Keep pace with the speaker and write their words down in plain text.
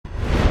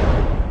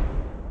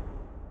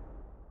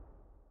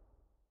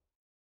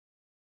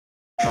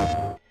The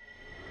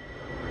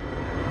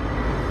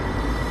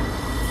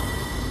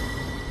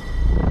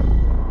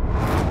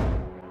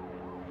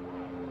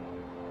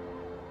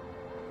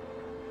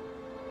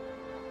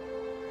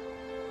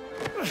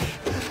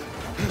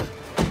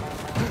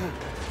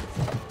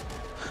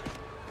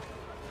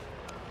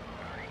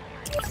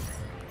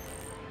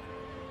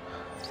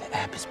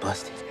app is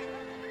busted.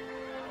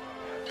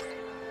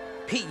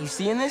 Pete, you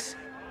seeing this?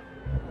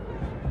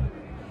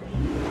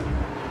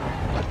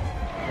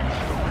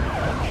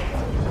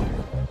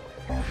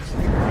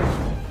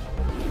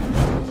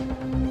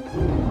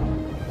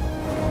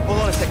 Hold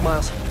on a sec,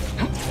 Miles.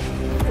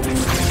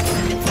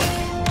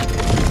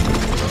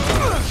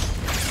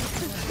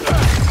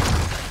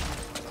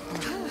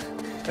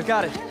 I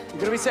got it. You're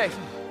gonna be safe.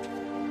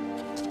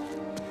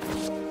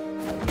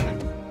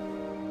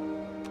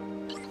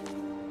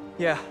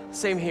 Yeah,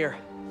 same here.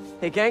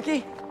 Hey,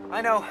 Genki?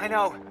 I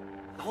know.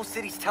 The whole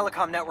city's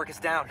telecom network is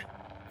down.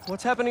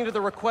 What's happening to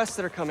the requests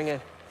that are coming in?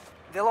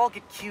 They'll all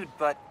get queued,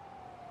 but...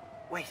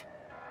 Wait.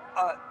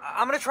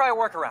 I'm gonna try a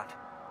workaround.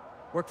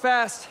 Work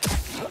fast.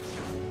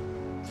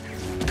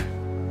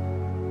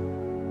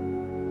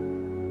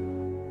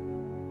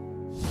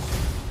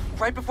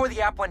 Right before the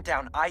app went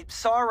down, I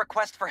saw a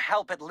request for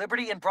help at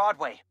Liberty and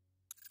Broadway.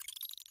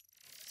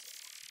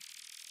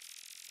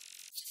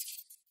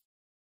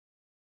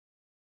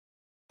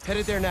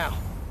 Headed there now.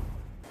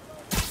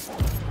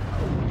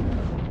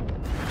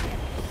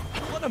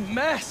 What a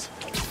mess!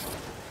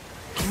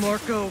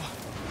 Marco,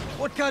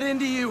 what got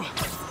into you?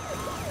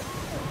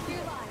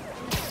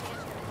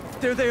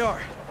 There they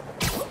are.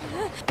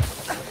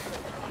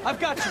 I've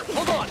got you.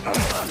 Hold on.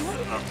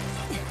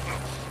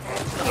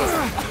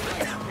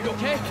 You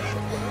okay?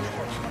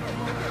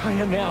 I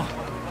am now.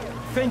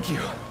 Thank you.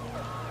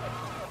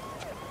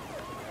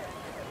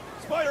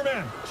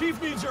 Spider-Man,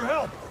 Chief needs your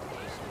help.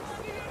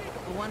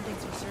 But one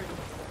thing's for certain.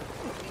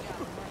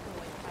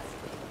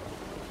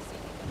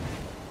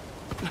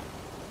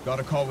 Got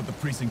a call with the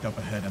precinct up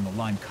ahead and the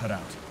line cut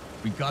out.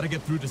 We gotta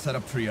get through to set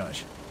up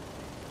triage.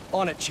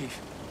 On it,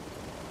 Chief.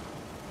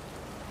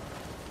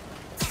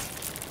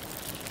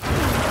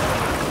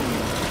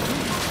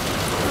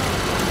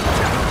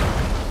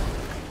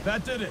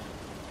 That did it.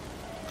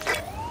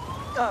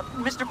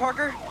 Mr.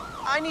 Parker,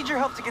 I need your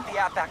help to get the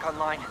app back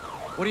online.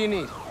 What do you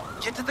need?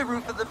 Get to the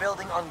roof of the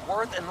building on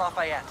Worth and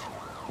Lafayette.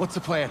 What's the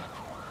plan?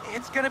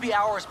 It's gonna be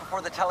hours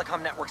before the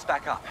telecom network's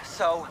back up,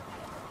 so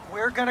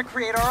we're gonna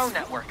create our own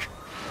network.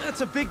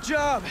 That's a big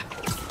job.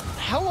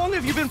 How long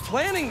have you been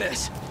planning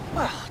this?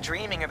 Well,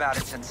 dreaming about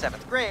it since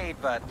 7th grade,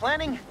 but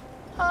planning?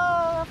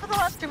 For the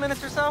last 2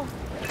 minutes or so.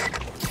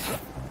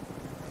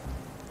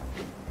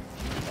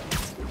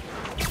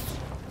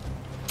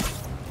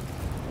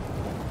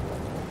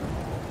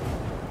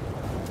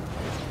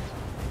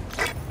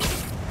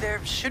 There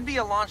should be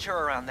a launcher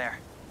around there.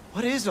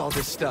 What is all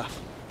this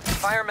stuff?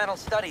 Environmental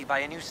study by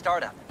a new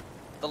startup.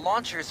 The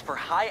launcher's for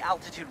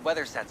high-altitude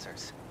weather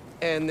sensors.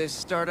 And this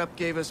startup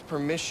gave us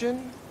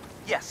permission?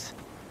 Yes.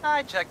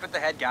 I checked with the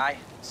head guy.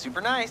 Super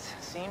nice.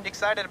 Seemed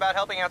excited about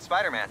helping out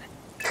Spider-Man.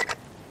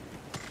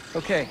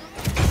 Okay,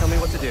 tell me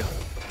what to do.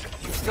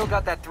 You still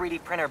got that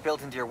 3D printer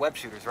built into your web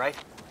shooters, right?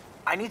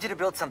 I need you to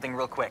build something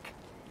real quick.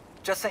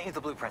 Just sent you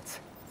the blueprints.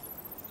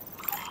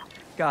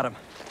 Got him.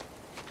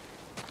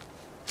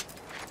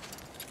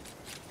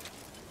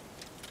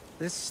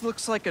 This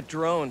looks like a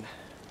drone.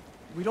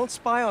 We don't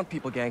spy on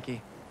people,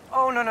 Genki.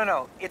 Oh,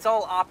 no. It's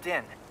all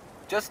opt-in.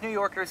 Just New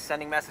Yorkers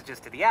sending messages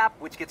to the app,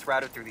 which gets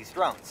routed through these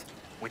drones,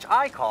 which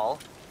I call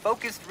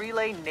Focused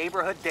Relay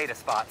Neighborhood Data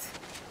Spots.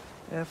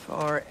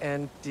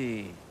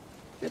 FRND.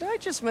 Did I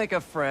just make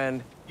a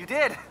friend? You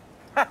did!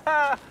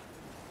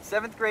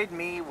 7th grade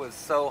me was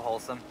so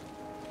wholesome.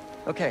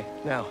 Okay,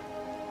 now,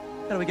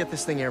 how do we get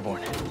this thing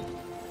airborne?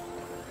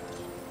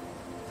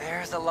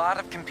 There's a lot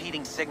of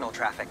competing signal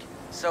traffic,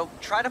 so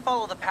try to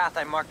follow the path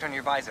I marked on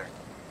your visor.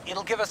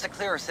 It'll give us a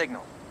clearer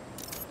signal.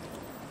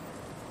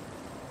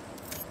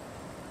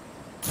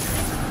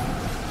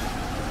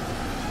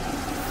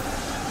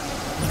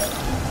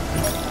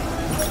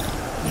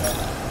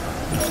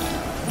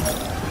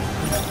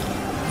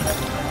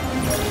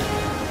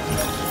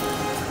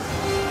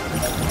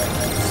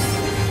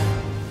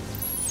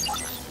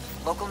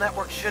 Local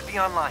network should be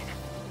online.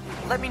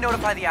 Let me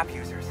notify the app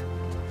users.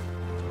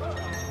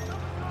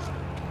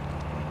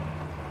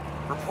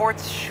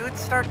 Reports should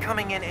start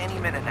coming in any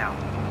minute now.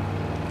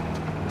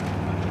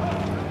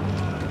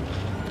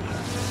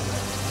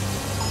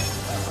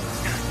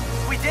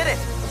 We did it!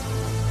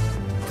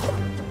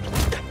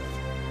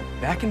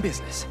 Back in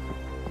business.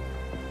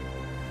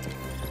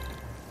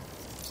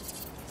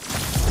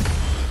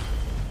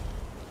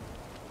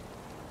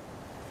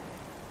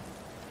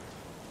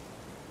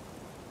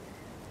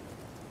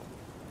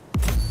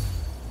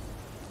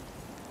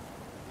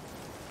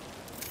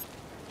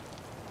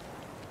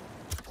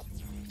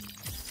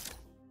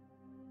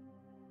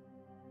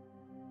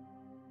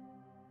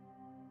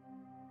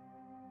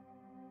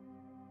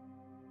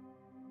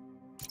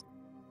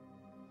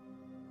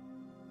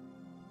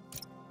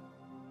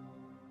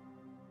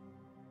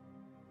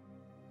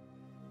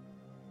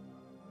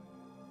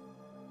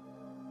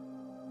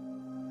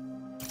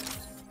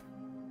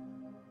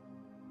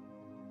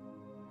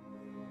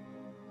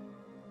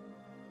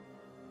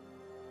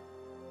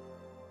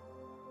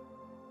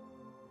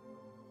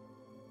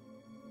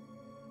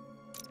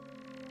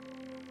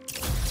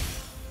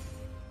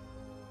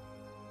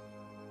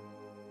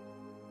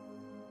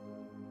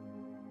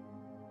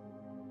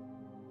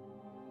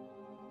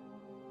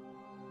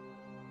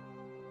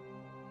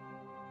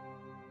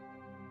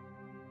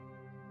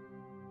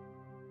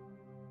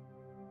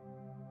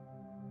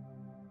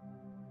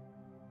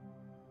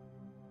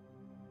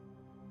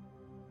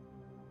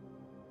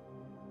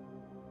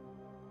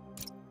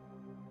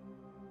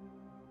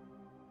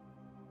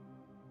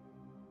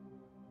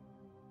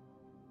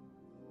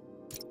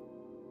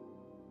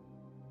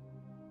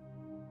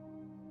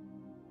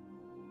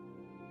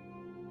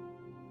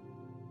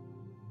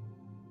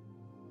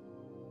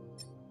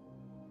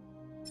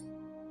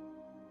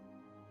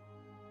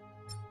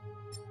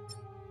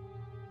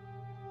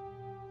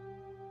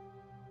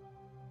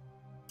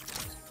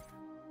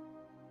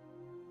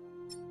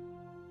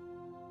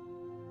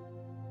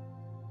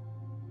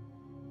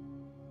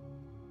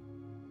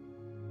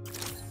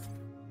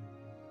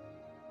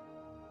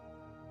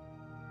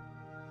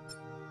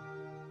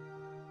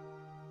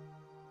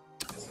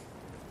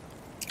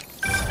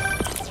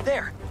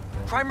 there.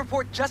 Crime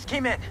report just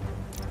came in.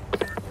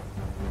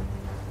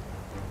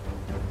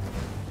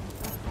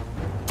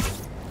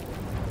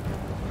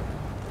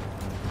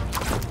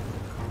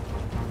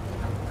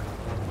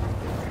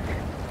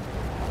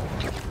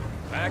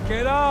 Back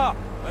it up!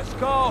 Let's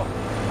go!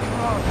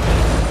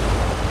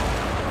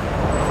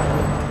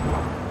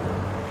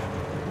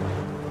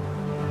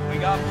 We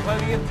got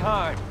plenty of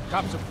time.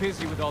 Cops are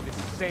busy with all this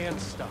sand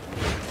stuff.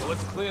 So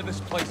let's clear this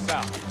place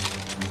out.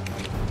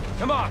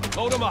 Come on,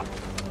 load him up!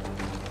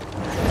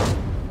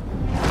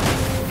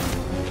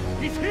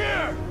 He's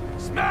here!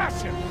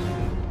 Smash him!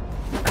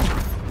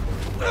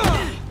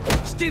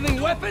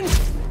 Stealing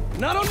weapons?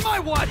 Not on my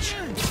watch!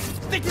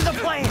 Stick to the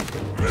plan!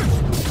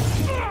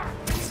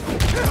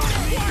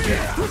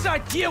 Whose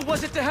idea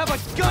was it to have a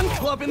gun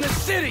club in the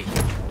city?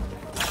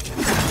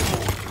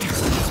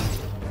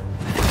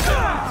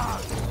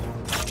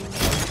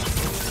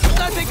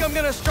 I think I'm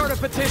gonna start a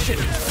petition.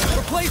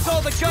 Replace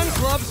all the gun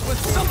clubs with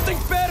something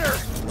better!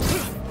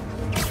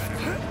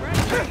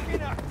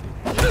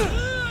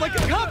 Like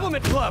a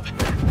compliment club.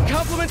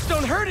 Compliments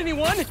don't hurt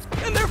anyone,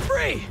 and they're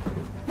free!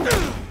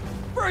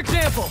 For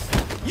example,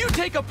 you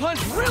take a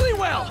punch really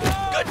well.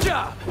 Good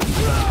job!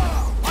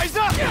 Eyes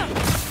up!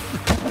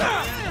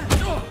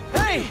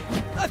 Hey,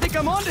 I think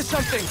I'm onto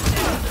something.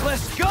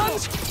 Less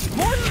guns,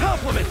 more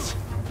compliments.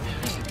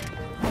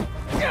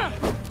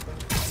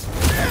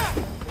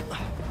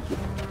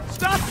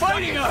 Stop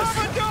fighting us!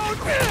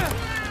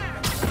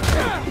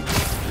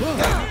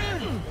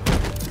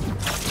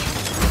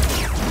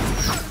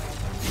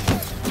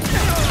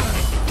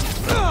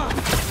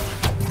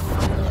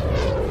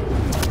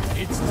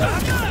 It's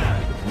time.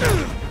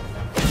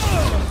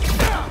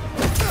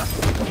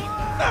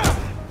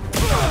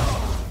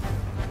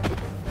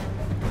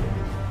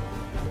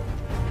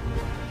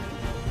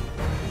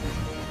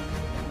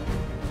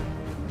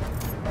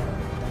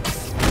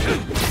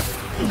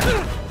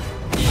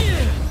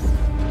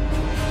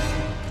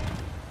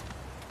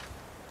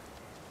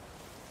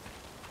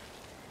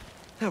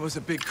 That was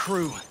a big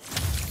crew,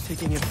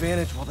 taking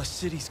advantage while the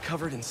city's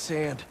covered in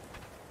sand.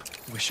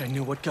 Wish I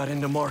knew what got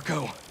into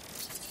Marco.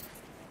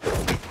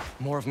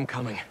 More of them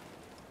coming.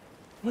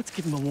 Let's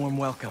give him a warm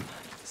welcome,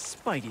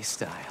 Spidey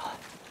style.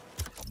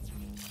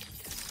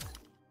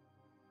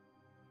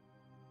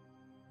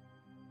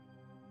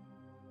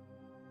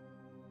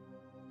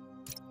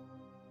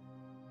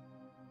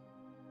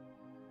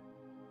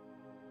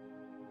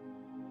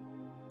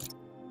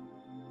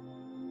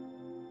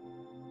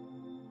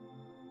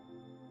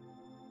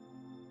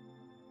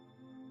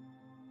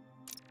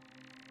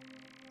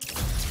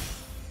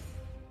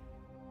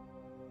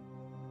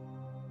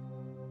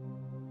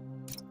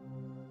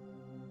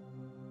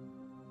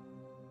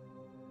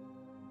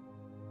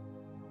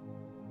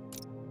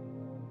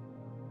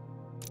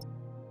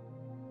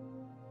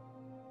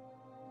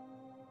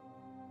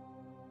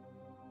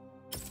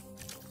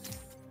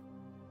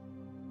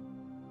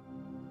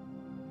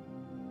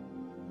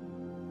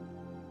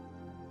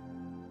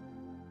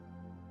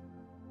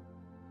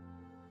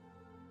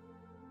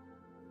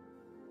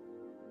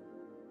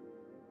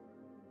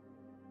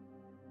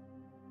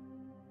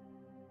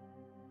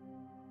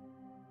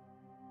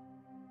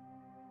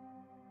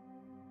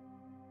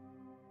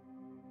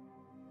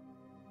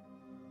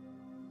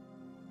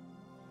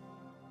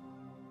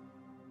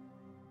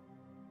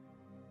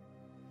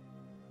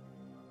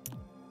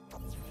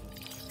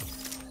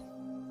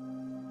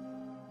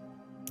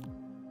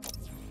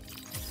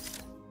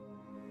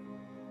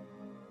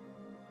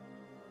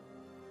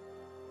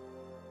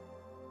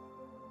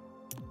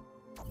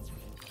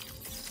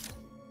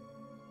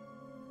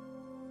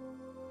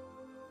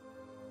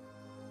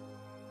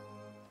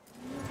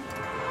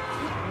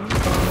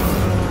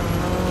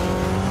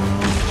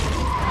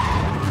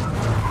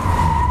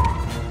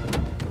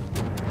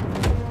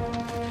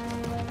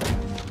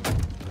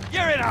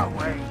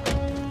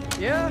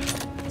 Yeah,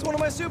 it's one of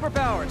my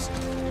superpowers.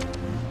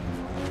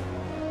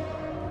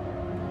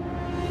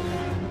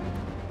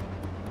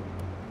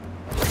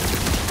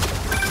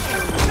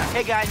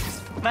 Hey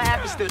guys, my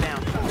app is still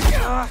down.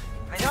 I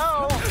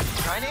know.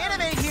 Trying to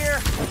innovate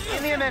here.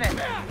 Give me a minute.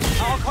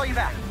 I'll call you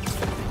back.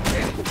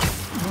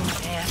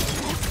 Man,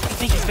 you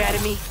think he's mad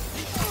at me?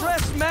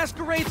 Stress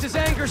masquerades as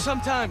anger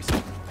sometimes.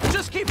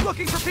 Just keep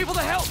looking for people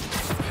to help.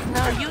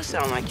 No, you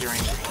sound like you're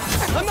angry.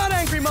 I'm not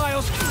angry,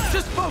 Miles.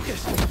 Just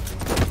focused.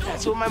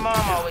 That's what my mom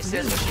always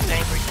says when she's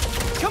angry.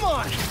 Come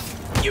on.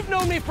 You've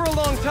known me for a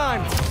long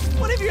time.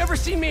 When have you ever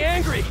seen me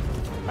angry?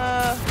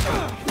 I'm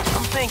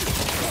thinking.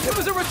 It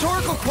was a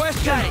rhetorical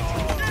question. Got it.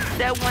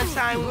 That one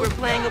time we were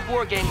playing a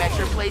board game at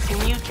your place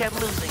and you kept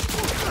losing.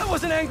 I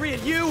wasn't angry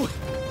at you.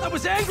 I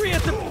was angry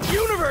at the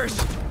universe.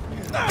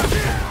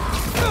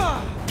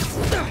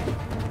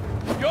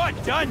 You're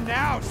done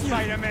now,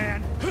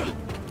 Spider-Man!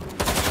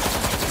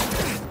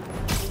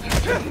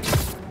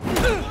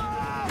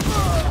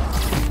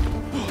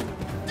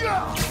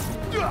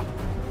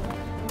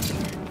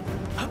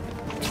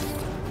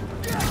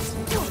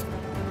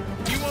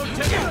 You won't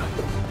take it!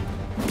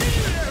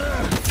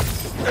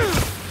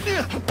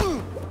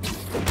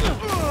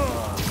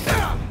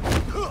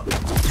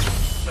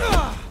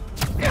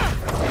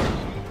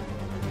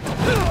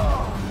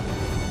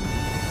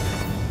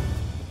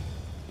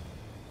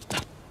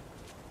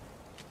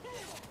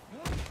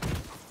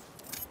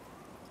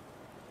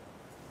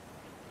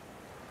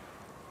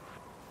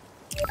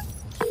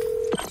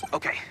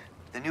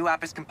 new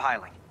app is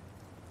compiling.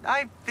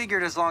 I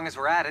figured as long as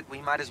we're at it,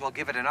 we might as well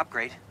give it an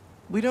upgrade.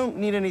 We don't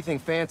need anything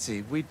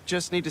fancy. We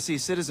just need to see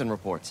citizen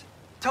reports.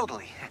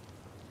 Totally.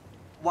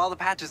 While the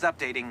patch is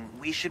updating,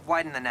 we should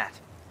widen the net.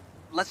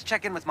 Let's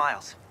check in with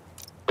Miles.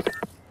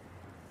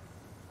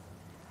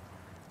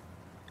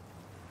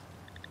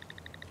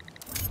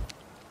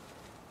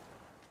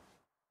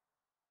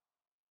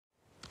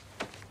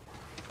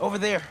 Over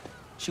there.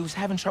 She was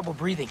having trouble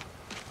breathing.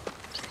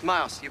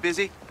 Miles, you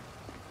busy?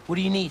 What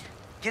do you need?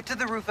 Get to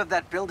the roof of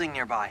that building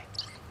nearby.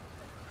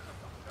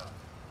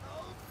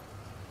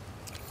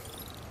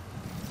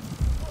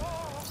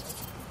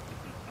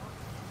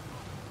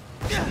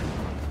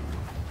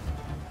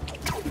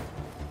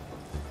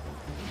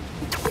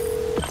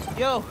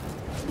 Yo,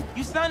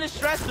 you sounded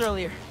stressed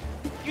earlier.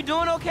 You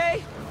doing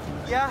okay?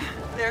 Yeah,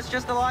 there's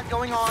just a lot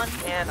going on,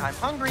 and I'm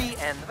hungry,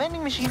 and the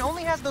vending machine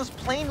only has those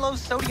plain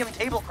low-sodium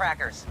table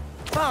crackers.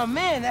 Oh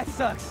man, that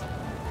sucks.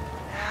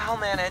 I'll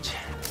manage.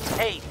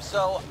 Hey,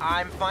 so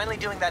I'm finally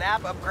doing that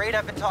app upgrade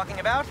I've been talking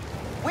about,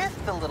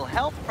 with a little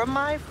help from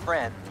my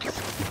friends.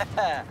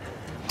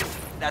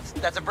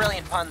 That's a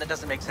brilliant pun that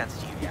doesn't make sense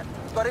to you yet,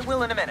 but it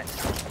will in a minute.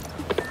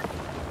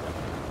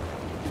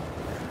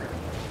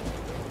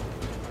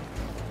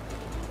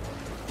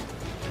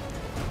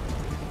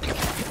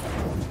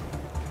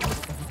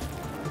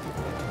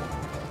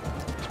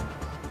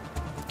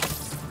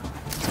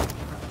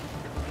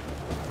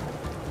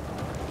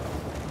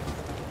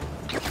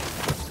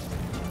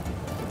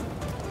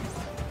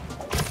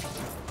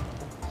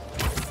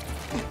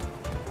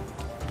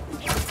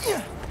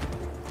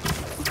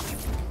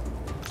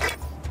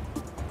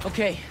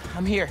 Okay,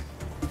 I'm here.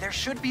 There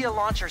should be a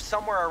launcher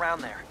somewhere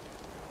around there.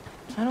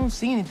 I don't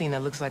see anything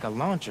that looks like a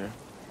launcher.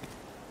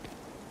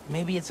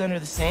 Maybe it's under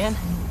the sand?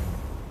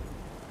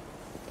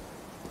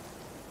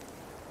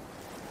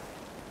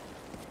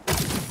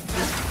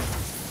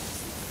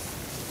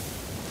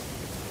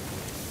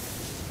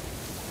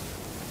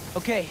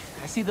 Okay,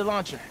 I see the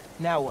launcher.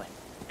 Now what?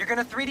 You're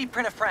gonna 3D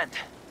print a friend.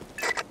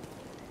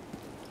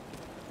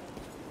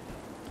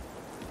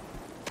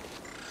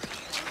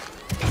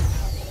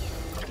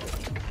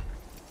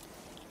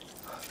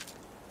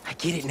 I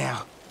get it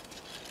now.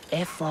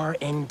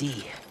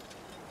 FRND.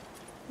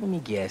 Let me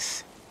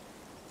guess.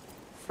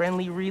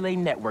 Friendly Relay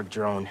Network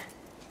Drone.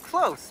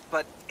 Close,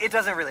 but it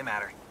doesn't really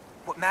matter.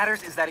 What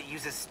matters is that it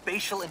uses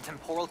spatial and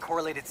temporal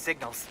correlated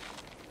signals.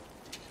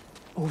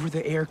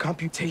 Over-the-air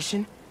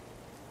computation?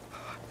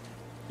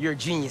 You're a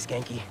genius,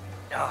 Genki.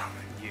 Oh,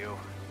 you.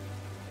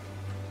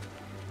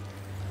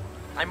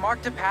 I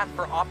marked a path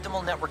for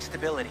optimal network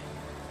stability.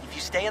 If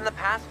you stay in the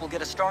path, we'll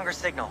get a stronger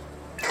signal.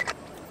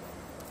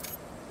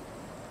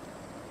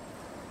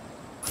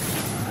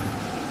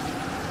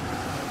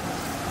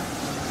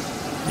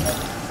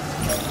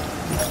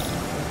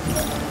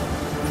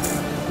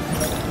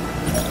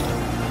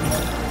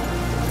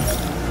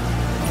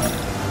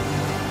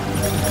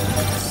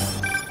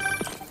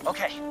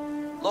 Okay,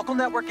 local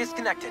network is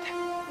connected.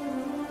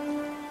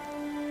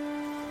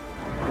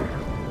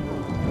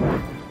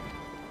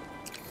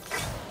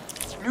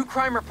 New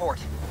crime report.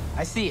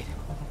 I see it.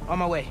 On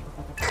my way.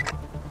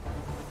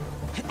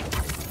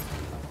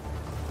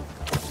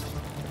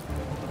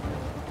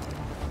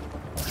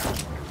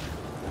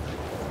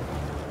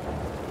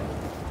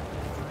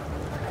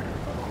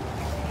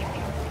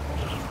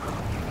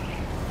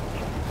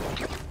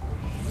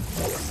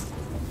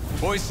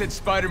 Boys said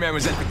Spider-Man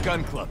was at the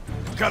gun club.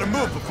 Gotta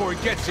move before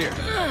he gets here.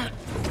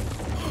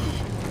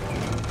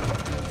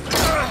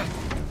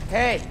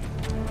 Hey,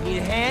 need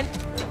a hand?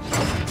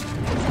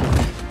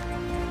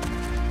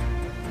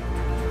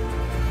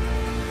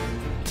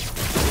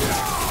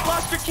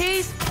 Lost your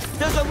keys?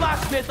 There's a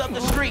locksmith up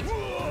the street.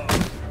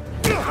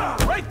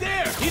 Right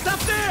there! He's up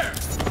there!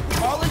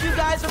 All of you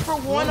guys are for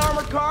one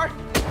armored car?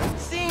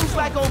 Seems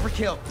like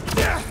overkill.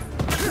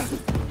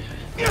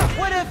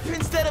 What if,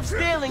 instead of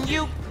stealing,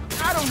 you,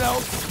 I don't know,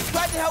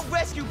 tried to help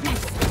rescue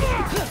people?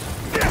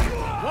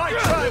 Why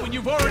try when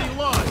you've already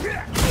lost?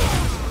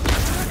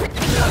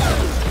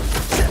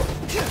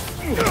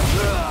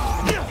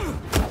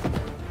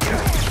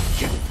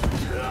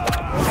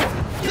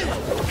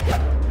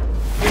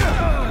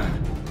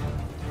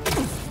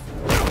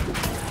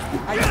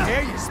 I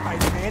dare you,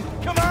 Spider-Man.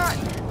 Come on!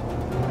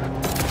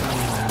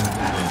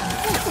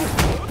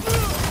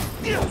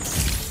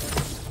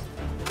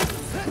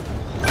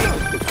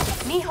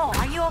 Mijo,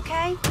 are you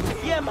okay?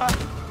 Yeah, Ma.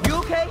 You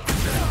okay?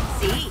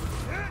 See,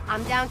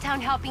 I'm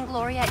downtown helping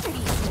Gloria at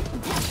feast.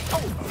 Oh,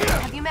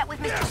 have you met with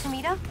Mr.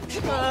 Sumida?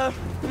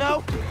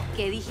 No.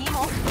 ¿Qué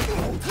dijimos?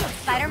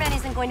 Spider-Man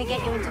isn't going to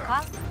get you into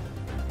cop.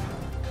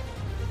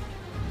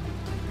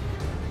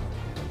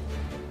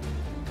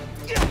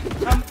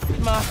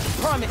 Ma,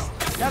 promise.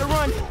 Gotta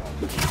run.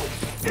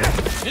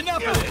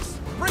 Enough of this!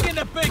 Bring in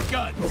the big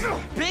guns!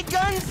 Big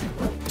guns?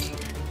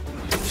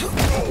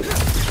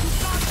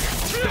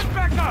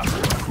 Back up!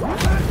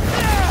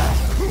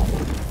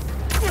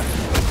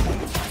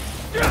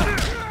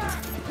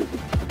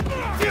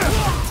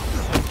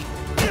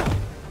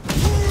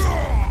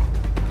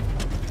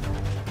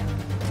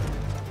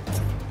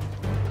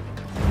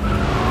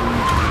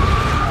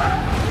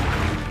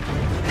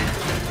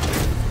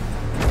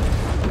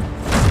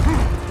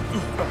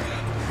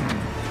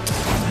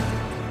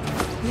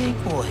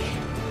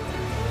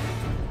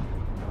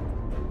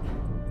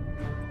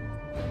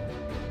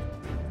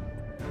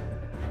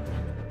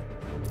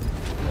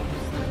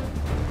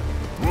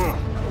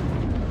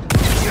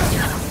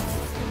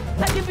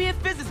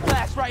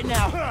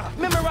 right now.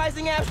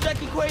 Memorizing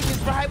abstract equations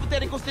for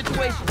hypothetical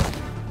situations.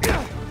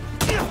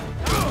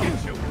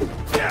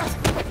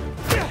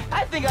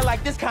 I think I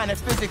like this kind of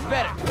physics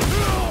better.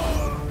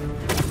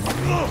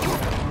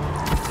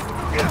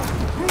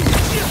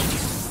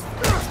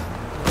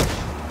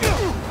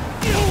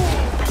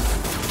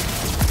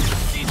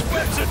 These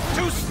webs are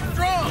too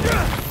strong!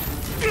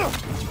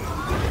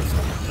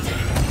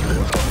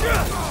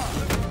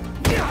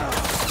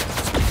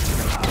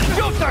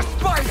 Shoot the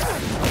spider!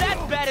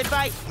 That's bad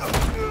advice.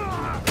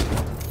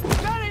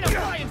 That ain't a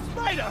flying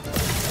spider!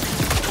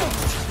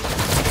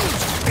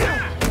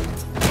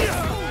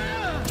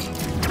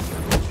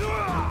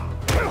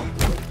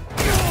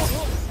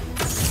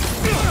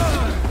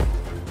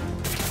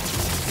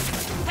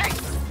 Hey!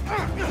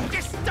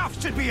 This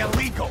stuff should be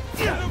illegal!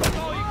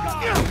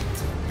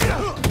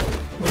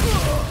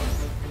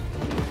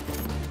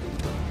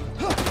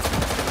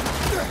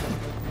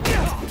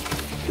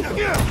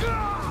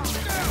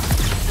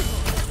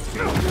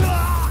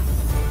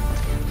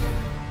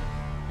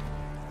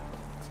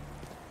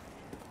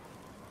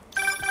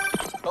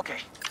 Okay,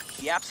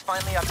 the app's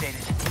finally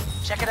updated.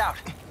 Check it out.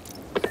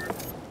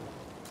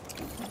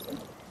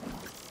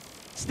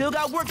 Still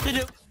got work to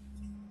do.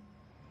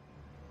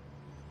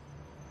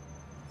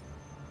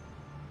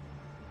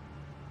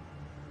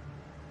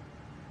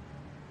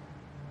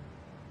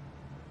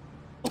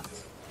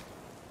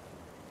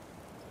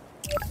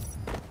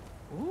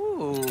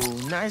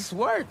 Ooh, nice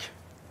work.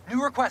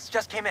 New requests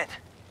just came in.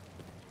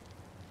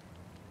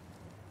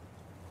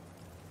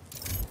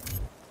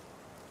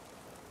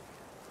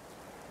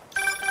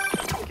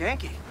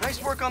 Genki,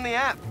 nice work on the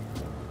app.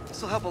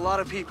 This'll help a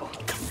lot of people.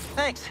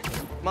 Thanks.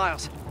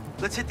 Miles,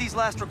 let's hit these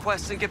last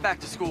requests and get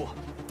back to school.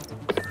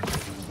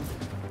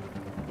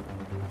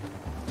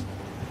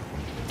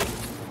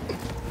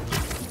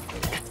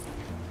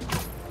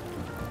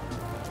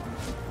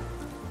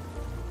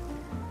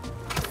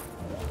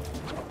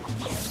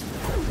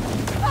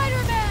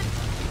 Spider-Man!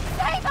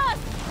 Save us!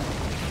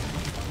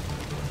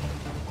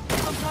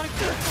 Some kind of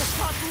crystal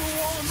shot through a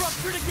wall and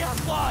ruptured a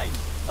gas line!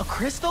 A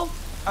crystal?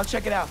 I'll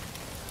check it out.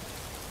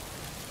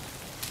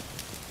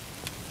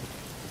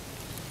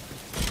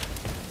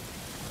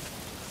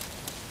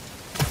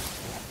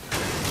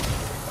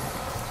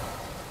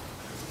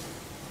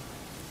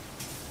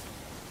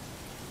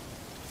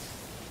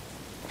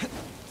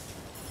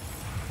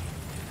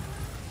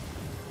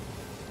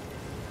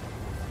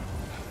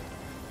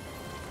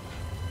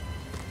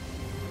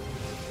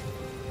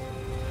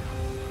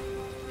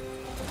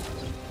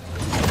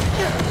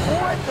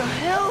 What the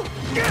hell?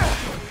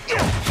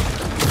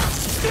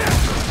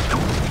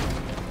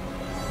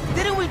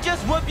 Didn't we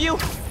just whoop you?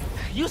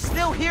 You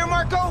still here,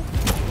 Marco?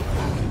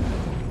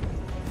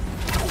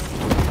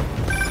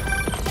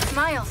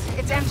 Miles,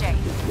 it's MJ.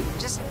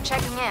 Just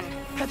checking in.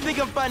 I think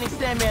I'm finding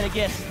Sandman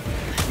again.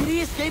 Did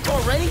he escape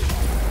already?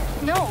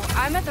 No,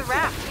 I'm at the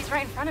raft. He's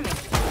right in front of me.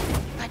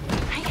 But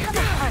I have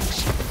a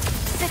hunch.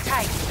 Sit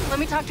tight. Let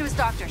me talk to his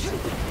doctors.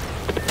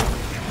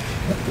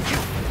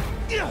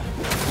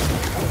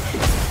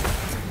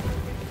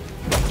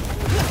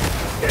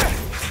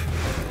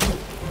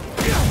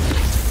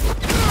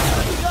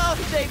 Y'all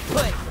stay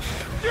put.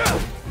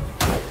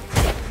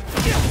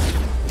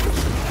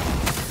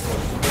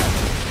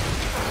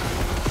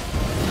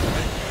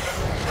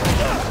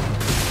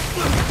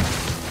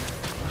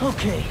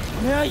 Okay,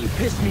 now you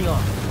piss me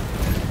off.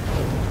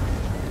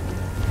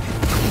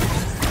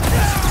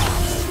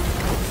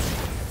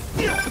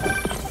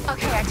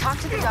 Okay, I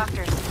talked to the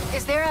doctors.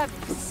 Is there a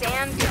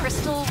sand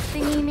crystal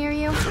thingy near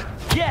you?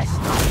 Yes!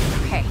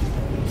 Okay.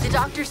 The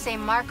doctors say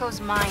Marco's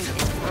mind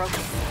is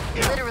broken.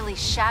 Literally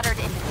shattered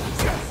into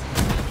pieces.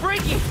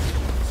 Freaky!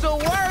 So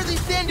why are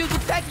these sand dudes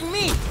attacking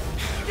me?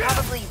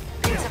 Probably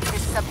bits of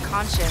his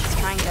subconscious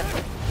trying to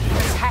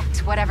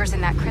protect whatever's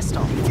in that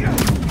crystal.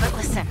 But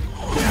listen,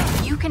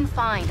 if you can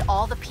find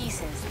all the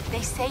pieces,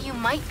 they say you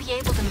might be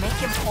able to make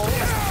him whole.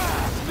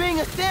 Being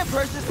a sand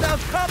person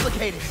sounds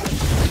complicated.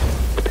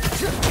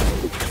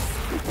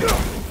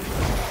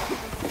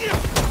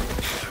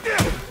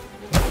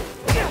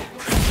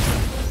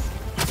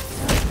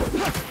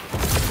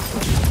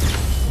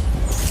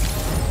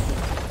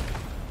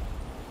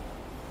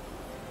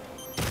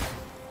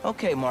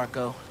 Okay,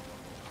 Marco.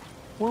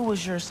 What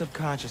was your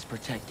subconscious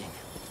protecting?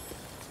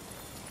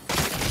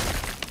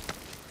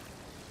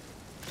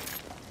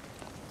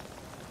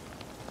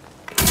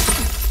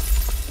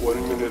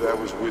 One minute I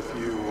was with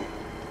you,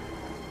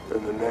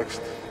 and the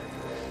next,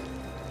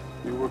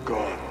 you were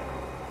gone.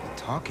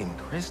 Talking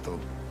crystal.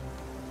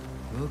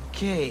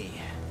 Okay.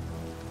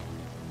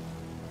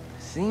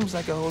 Seems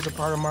like it holds a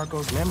part of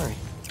Marco's memory.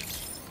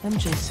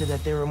 MJ said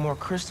that there were more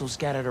crystals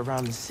scattered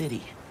around the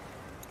city.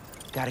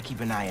 Gotta keep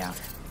an eye out.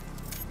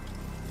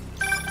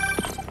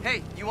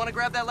 Hey, you want to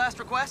grab that last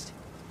request?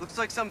 Looks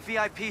like some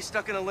VIP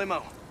stuck in a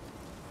limo.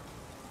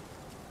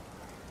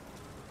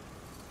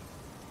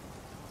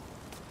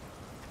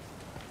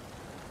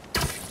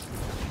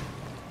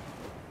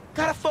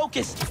 Gotta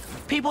focus!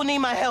 People need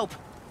my help!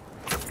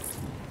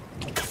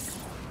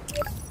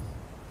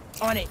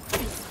 On it!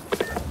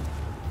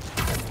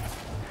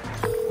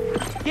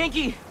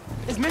 Genki,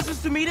 is Mr.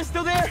 Sumida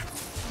still there?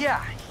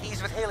 Yeah,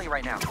 he's with Haley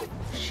right now.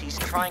 She's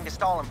trying to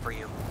stall him for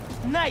you.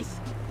 Nice.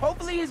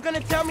 Hopefully he's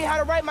gonna tell me how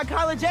to write my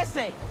college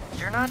essay.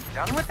 You're not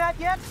done with that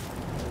yet?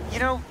 You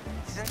know,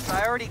 since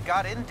I already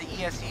got into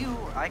ESU,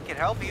 I could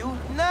help you.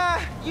 Nah,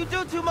 you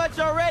do too much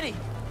already.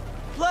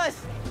 Plus,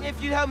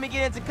 if you help me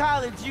get into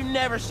college, you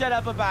never shut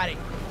up about it.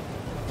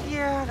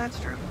 Yeah, that's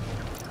true.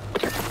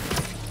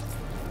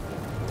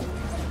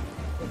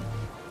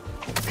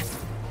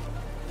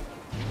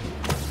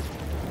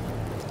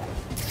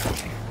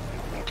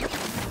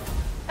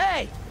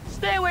 Hey,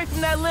 stay away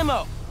from that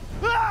limo.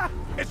 Ah!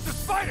 It's the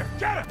spider!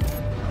 Get him!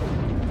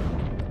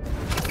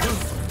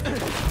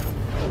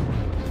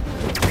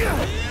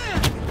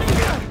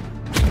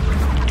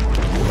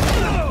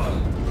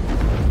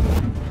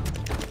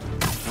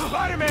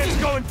 Spider-Man's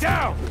going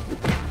down!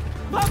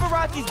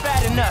 Paparazzi's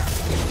bad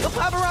enough. No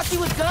paparazzi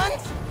with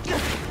guns?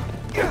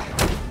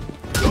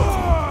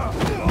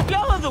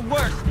 Y'all are the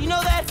worst, you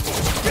know that?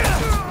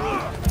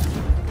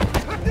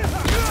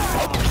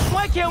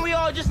 Why can't we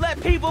all just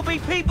let people be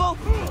people?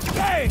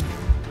 Hey!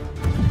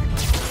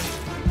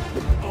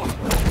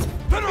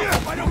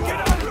 If I don't get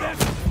out of this!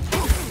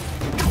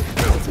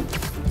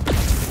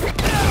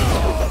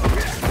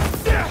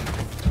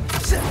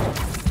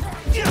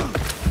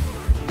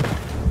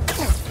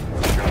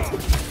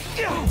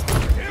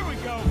 Here we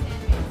go!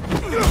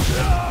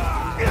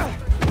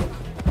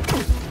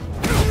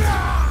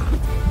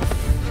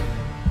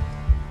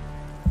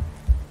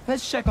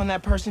 Let's check on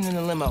that person in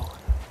the limo.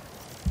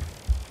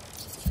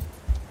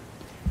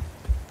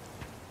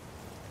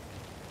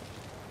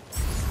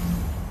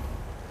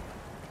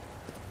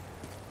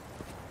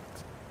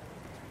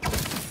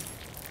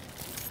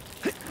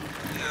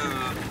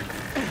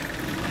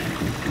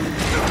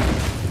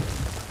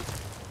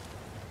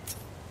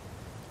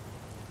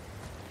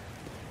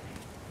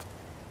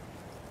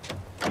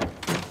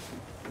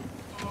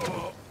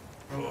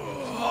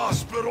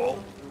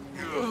 Hospital!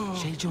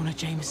 J. Jonah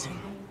Jameson.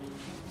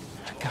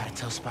 I gotta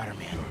tell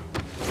Spider-Man.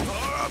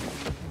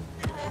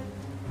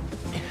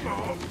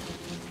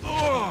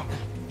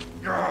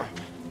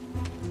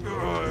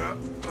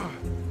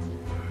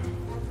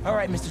 All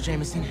right, Mr.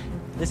 Jameson.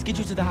 Let's get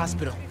you to the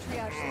hospital.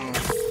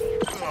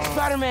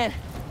 Spider-Man,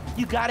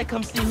 you gotta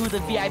come see who the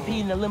VIP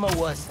in the limo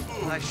was.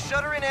 I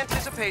shudder in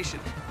anticipation.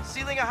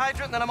 Sealing a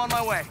hydrant, then I'm on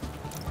my way.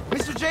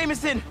 Mr.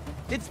 Jameson,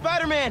 it's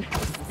Spider-Man.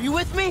 Are you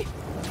with me?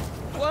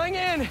 Flying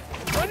in!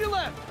 On your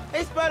left!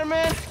 Hey,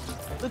 Spider-Man.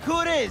 Look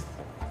who it is.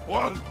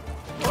 What?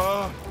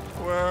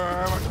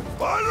 Where am I?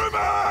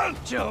 Spider-Man!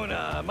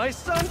 Jonah, my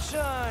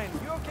sunshine!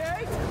 You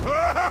okay?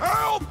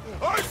 Help!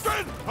 I've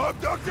been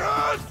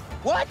abducted!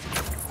 What?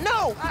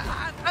 No,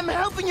 I'm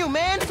helping you,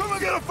 man. Someone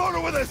get a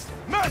photo with this!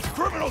 Masked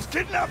criminals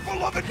kidnap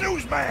beloved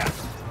newsman!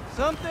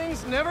 Some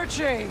things never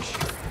change.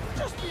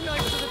 Just be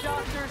nice to the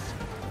doctors.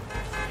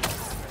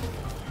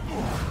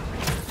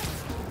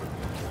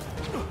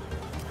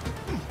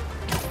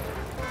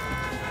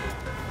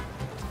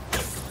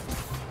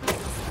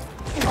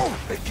 Oh,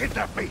 they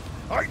kidnapped me!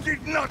 I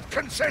did not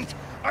consent!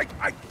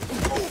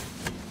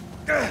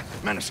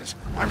 Menaces.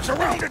 I'm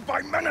surrounded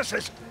by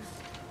menaces!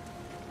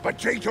 But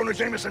J. Jonah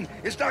Jameson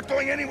is not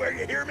going anywhere,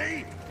 you hear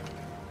me?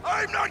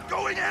 I'm not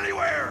going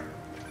anywhere!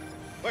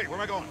 Wait, where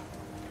am I going?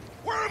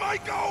 Where am I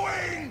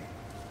going?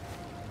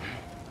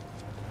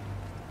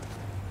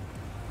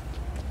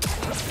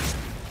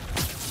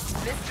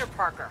 Mr.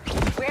 Parker,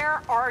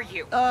 where are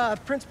you?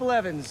 Principal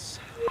Evans.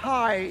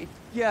 Hi.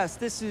 Yes,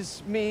 this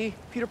is me,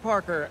 Peter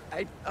Parker.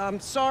 I'm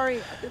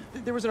sorry.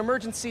 There was an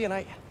emergency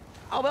and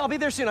I'll be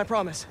there soon, I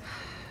promise.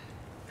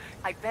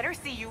 I better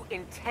see you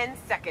in 10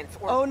 seconds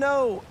or— Oh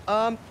no.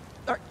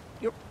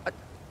 You're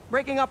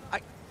breaking up.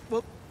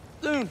 Well,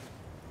 soon.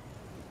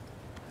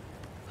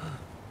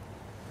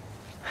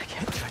 I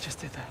can't believe I just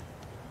did that.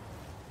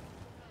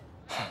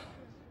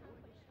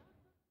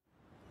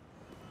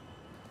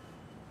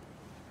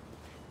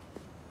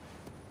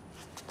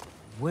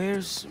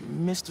 Where's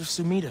Mr.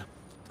 Sumida?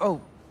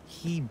 Oh,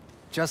 he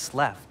just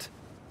left.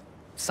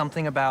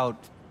 Something about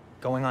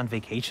going on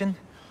vacation?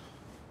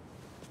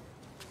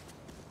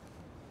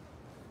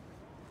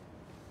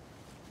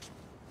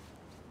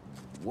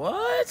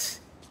 What?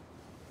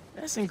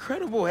 That's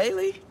incredible,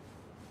 Haley.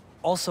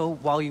 Also,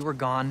 while you were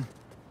gone,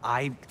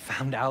 I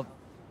found out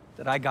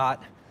that I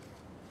got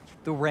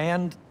the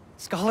Rand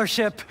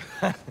scholarship.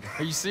 Are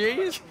you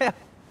serious? Yeah.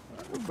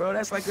 Bro,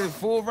 that's like a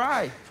full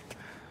ride.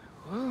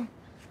 Well,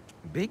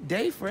 big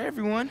day for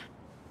everyone.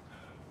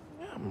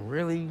 I'm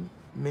really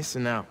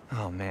missing out.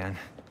 Oh, man.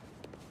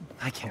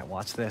 I can't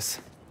watch this.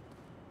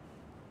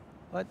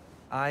 But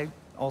I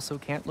also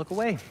can't look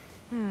away.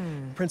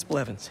 Principal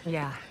Evans.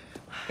 Yeah.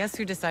 Guess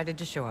who decided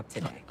to show up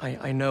today?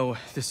 I know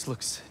this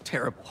looks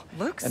terrible.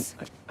 Looks?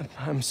 And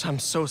I'm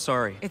so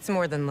sorry. It's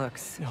more than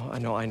looks. No, I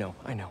know.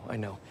 And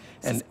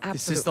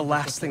this is the absolutely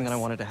last thing that I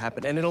ridiculous. wanted to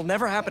happen, and it'll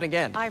never happen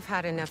again. I've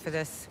had enough of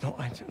this. No,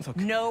 look.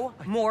 No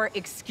more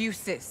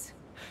excuses.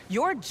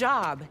 Your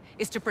job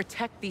is to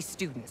protect these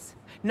students,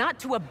 not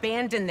to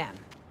abandon them.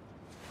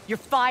 You're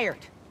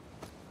fired.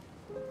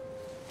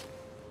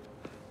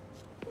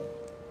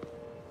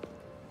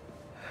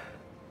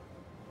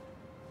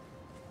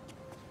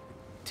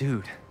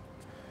 Dude.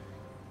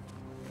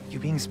 You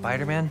being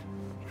Spider-Man,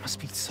 it must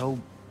be so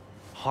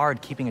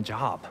hard keeping a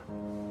job.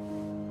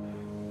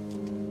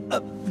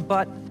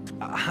 But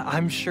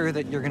I'm sure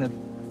that you're gonna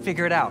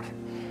figure it out.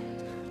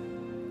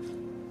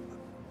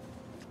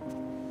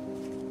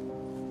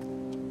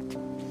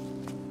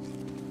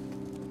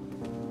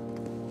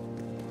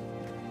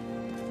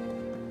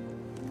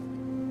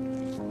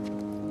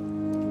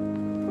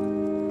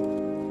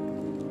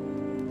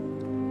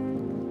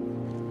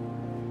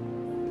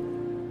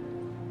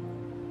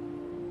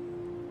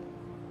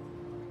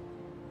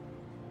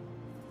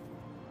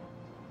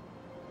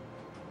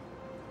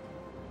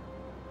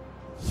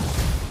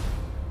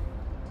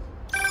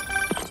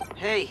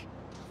 Hey,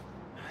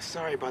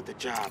 sorry about the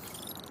job.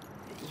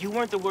 You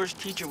weren't the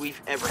worst teacher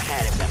we've ever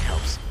had, if that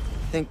helps.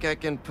 Think I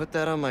can put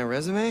that on my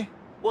resume?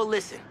 Well,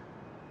 listen.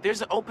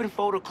 There's an open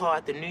photo call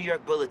at the New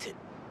York Bulletin.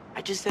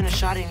 I just sent a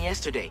shot in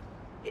yesterday.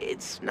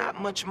 It's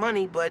not much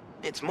money, but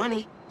it's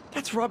money.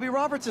 That's Robbie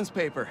Robertson's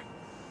paper.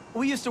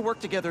 We used to work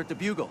together at the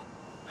Bugle.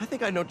 I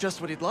think I know just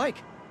what he'd like.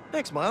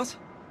 Thanks, Miles.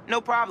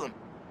 No problem.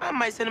 I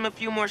might send him a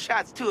few more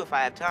shots, too, if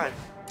I have time.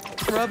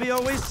 Robbie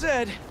always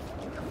said,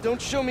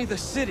 don't show me the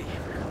city.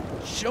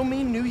 Show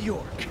me New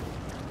York.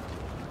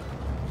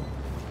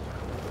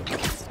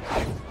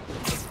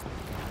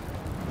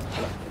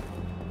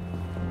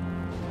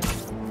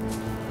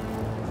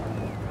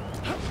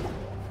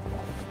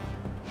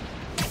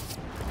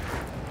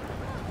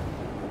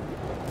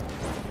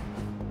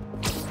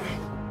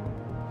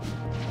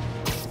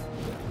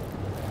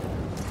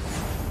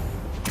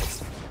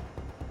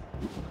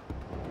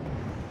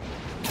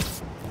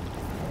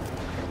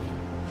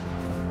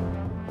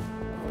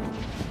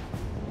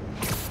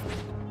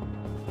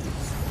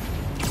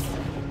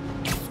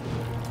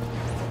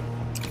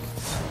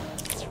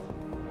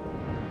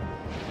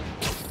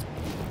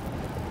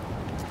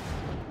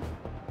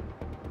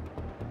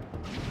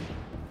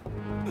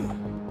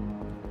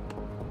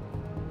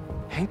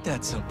 Ain't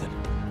that something?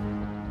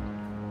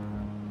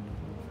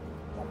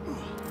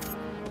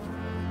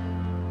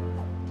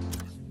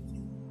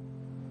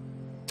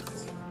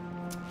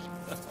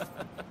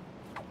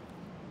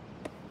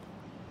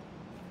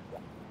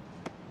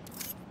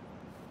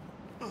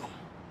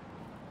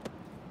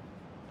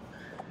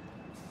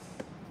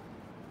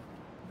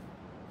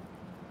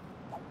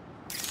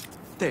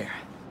 There.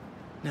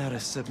 Now to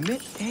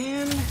submit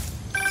and...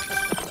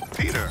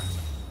 Peter!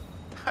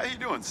 How you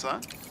doing,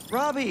 son?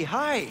 Robbie,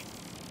 hi!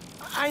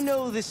 I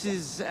know this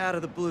is out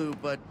of the blue,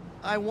 but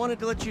I wanted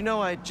to let you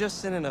know I just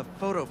sent in a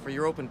photo for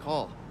your open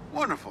call.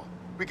 Wonderful.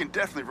 We can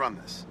definitely run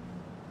this.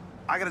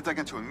 I gotta duck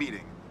into a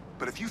meeting,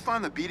 but if you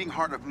find the beating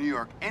heart of New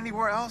York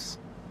anywhere else,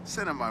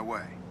 send it my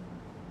way.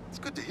 It's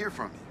good to hear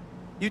from you.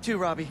 You too,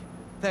 Robbie.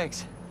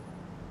 Thanks.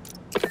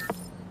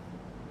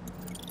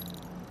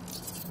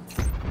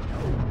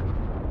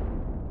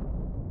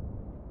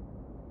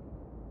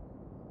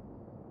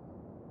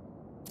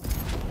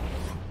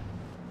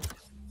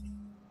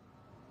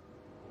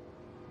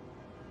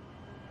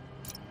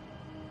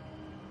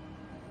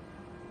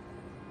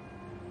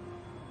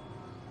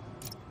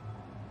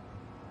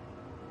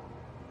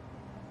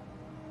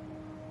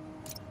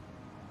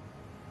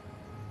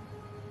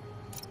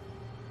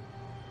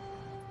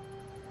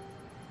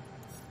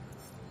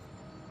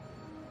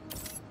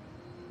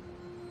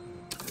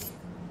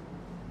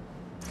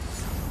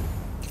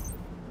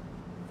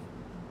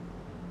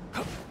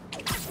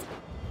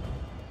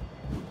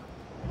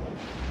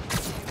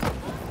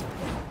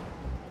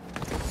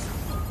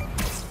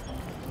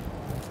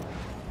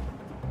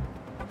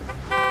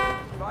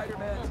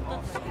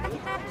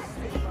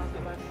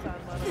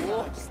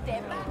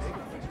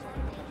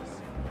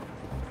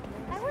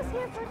 I was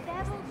here for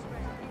Devil's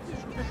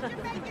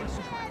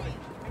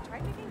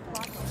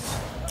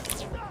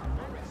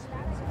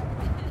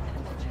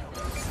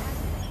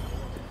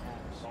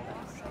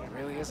It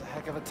really is a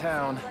heck of a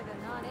town.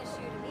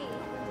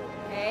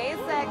 Hey,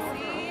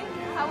 sexy.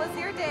 How was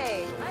your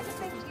day?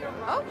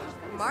 Oh,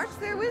 Mark's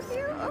there with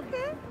you?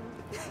 Okay.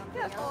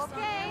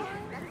 Okay.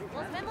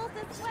 Los vemos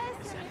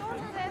después,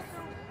 entonces.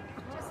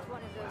 Just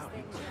one of those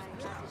things that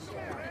I have to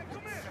share.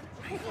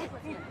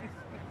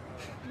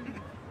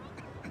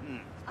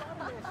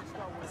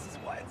 This is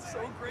why it's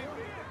so great.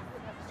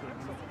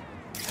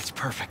 That's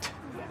perfect.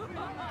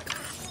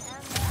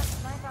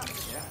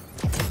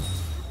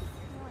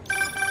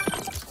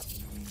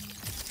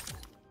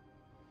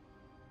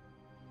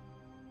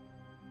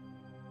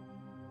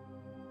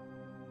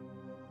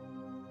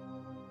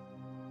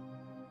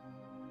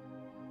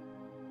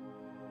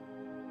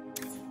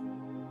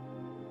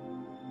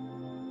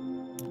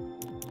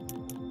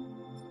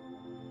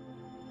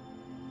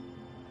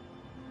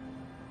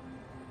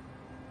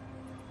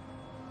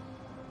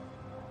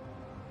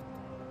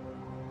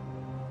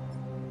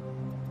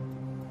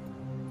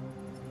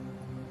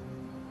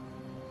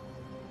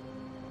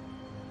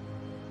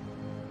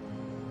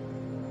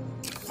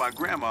 My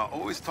grandma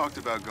always talked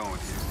about going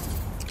here.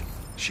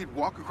 She'd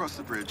walk across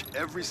the bridge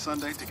every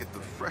Sunday to get the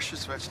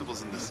freshest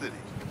vegetables in the city.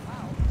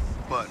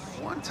 But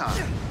one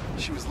time,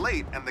 she was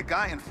late and the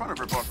guy in front of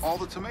her bought all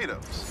the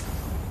tomatoes.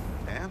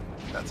 And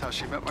that's how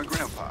she met my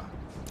grandpa.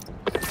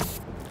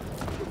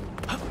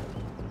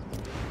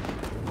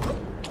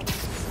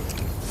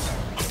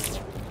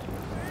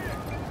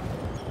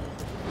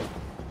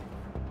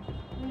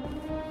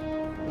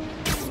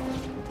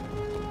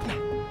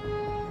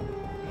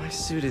 My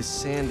suit is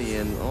sandy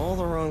in all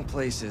the wrong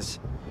places.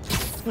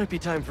 Might be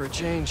time for a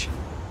change.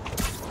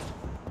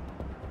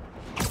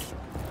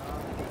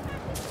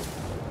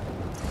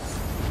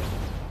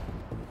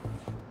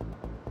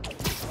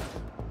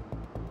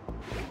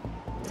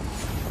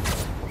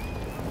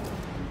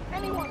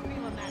 Anyone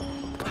feeling that?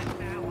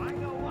 Now I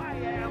know I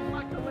am.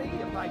 Luckily,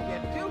 if I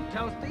get too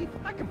toasty,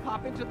 I can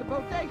pop into the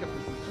bodega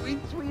for some sweet,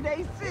 sweet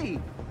AC.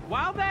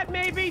 While that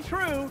may be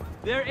true,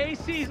 their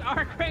ACs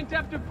are cranked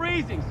up to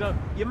freezing, so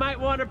you might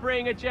want to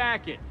bring a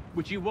jacket,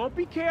 which you won't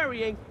be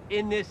carrying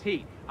in this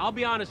heat. I'll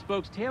be honest,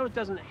 folks, Taylor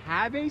doesn't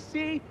have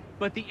AC,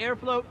 but the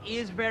airflow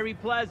is very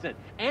pleasant.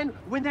 And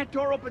when that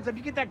door opens up,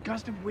 you get that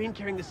gust of wind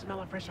carrying the smell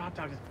of fresh hot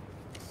dogs.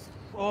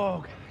 Oh,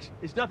 gosh,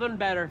 it's nothing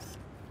better.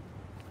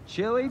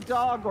 Chili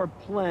dog or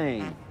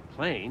plain?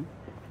 Plain?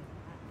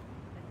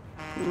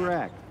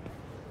 Correct.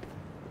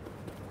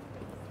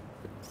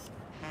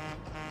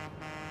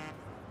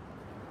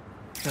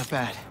 Not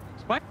bad.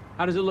 Spike,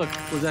 how does it look?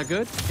 Was that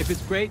good? If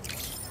it's great,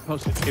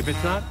 post it. If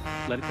it's not,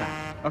 let it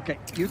die. Okay,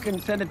 you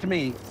can send it to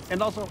me.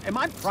 And also, am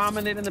I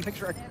prominent in the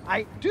picture?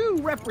 I do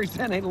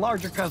represent a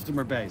larger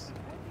customer base.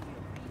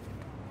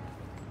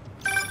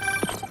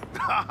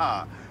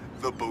 Haha,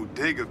 the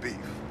bodega beef.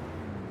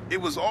 It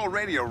was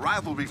already a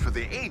rivalry for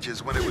the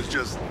ages when it was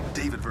just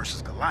David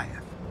versus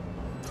Goliath.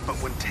 But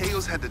when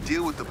Tails had to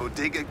deal with the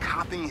bodega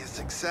copying his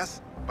success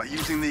by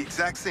using the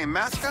exact same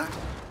mascot,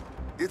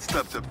 it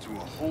stepped up to a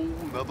whole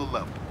nother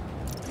level.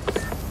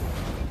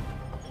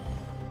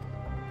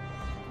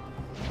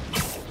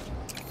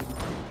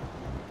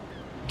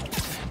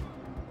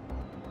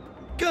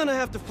 Gonna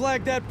have to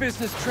flag that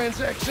business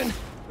transaction.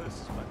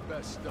 This is my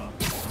best stuff.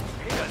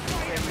 He doesn't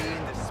send me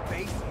into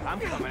space. I'm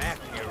coming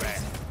after your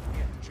ass.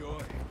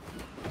 Enjoy.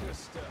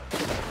 Just,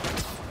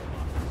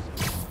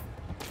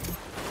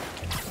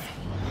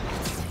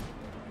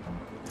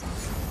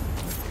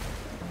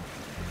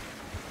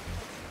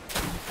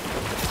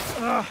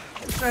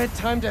 Wish I had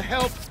time to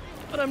help,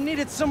 but I'm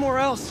needed somewhere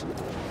else.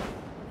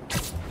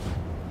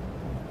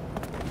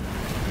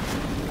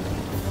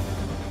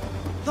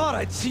 Thought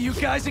I'd see you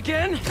guys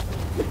again.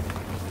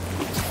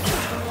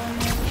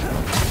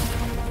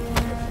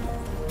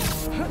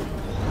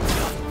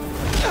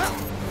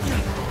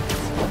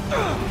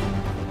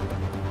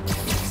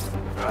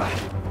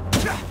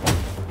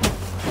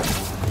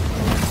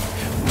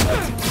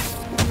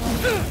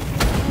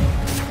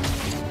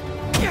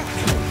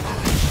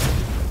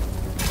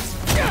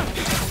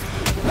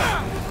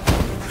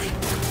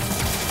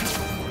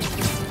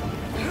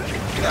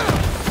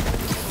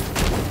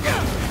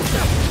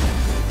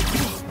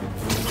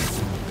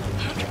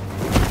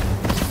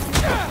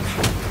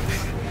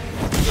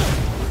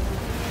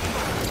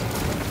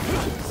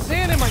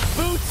 Sand in my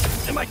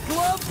boots and my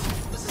gloves.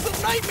 This is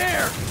a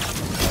nightmare.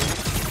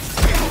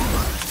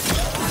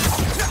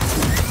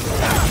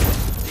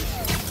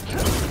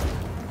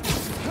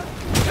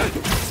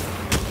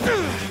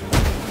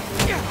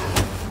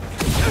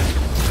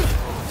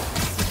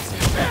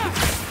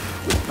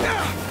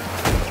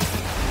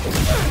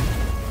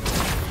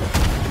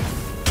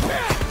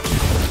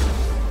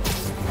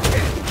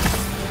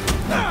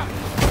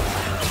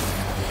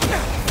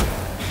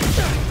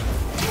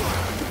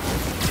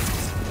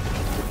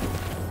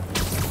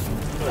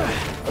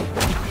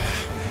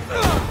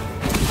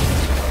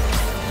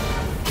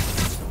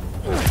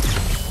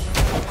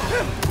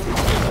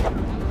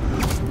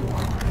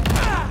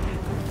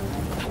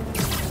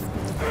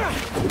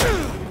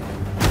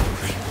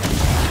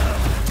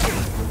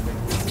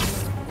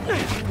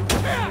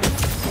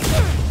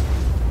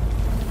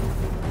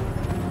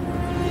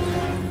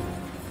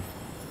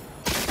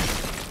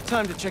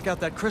 Time to check out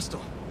that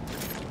crystal.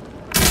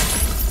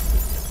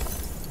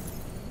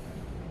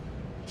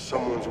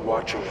 Someone's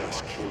watching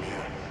us,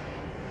 Kimia.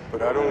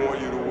 But I don't want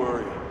you to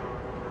worry.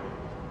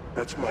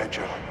 That's my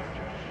job.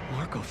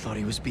 Marco thought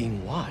he was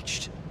being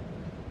watched.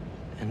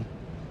 And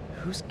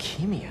who's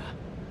Kimia?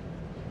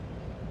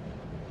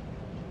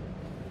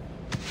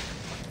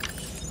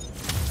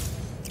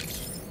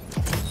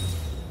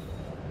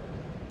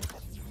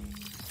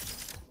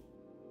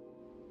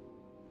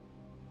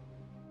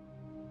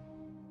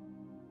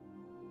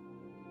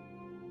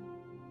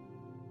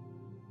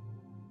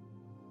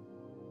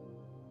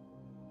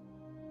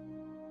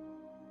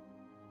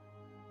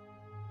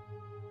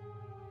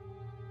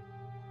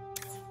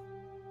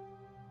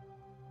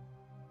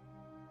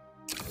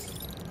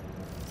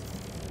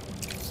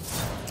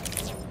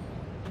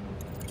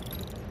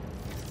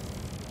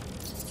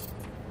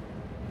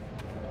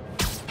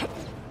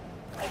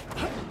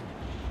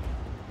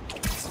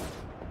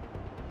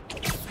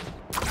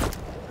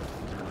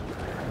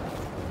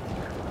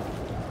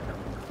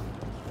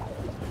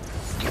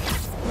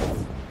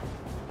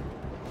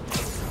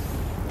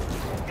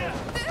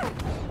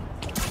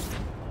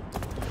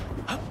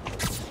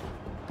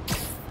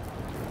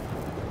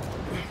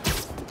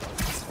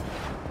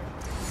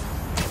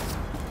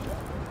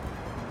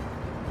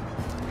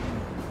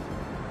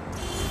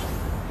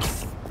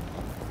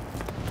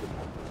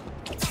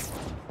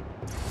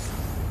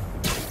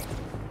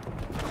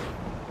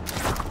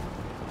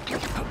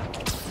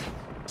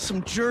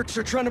 Some jerks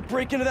are trying to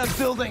break into that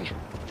building. You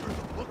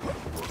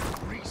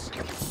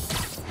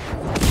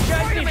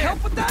guys need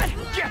help with that?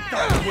 Get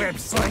that web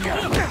slinger!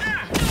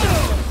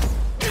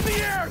 In the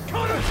air!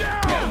 Cut him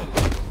down!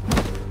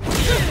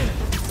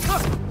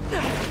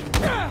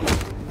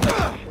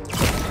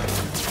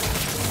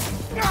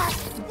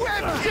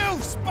 Web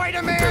 2,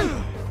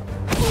 Spider-Man!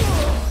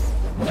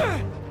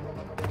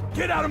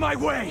 Get out of my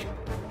way!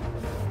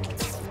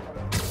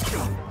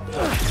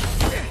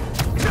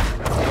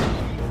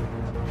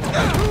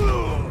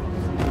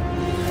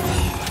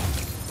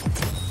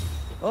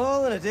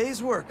 All in a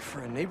day's work for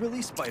a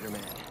neighborly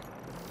Spider-Man.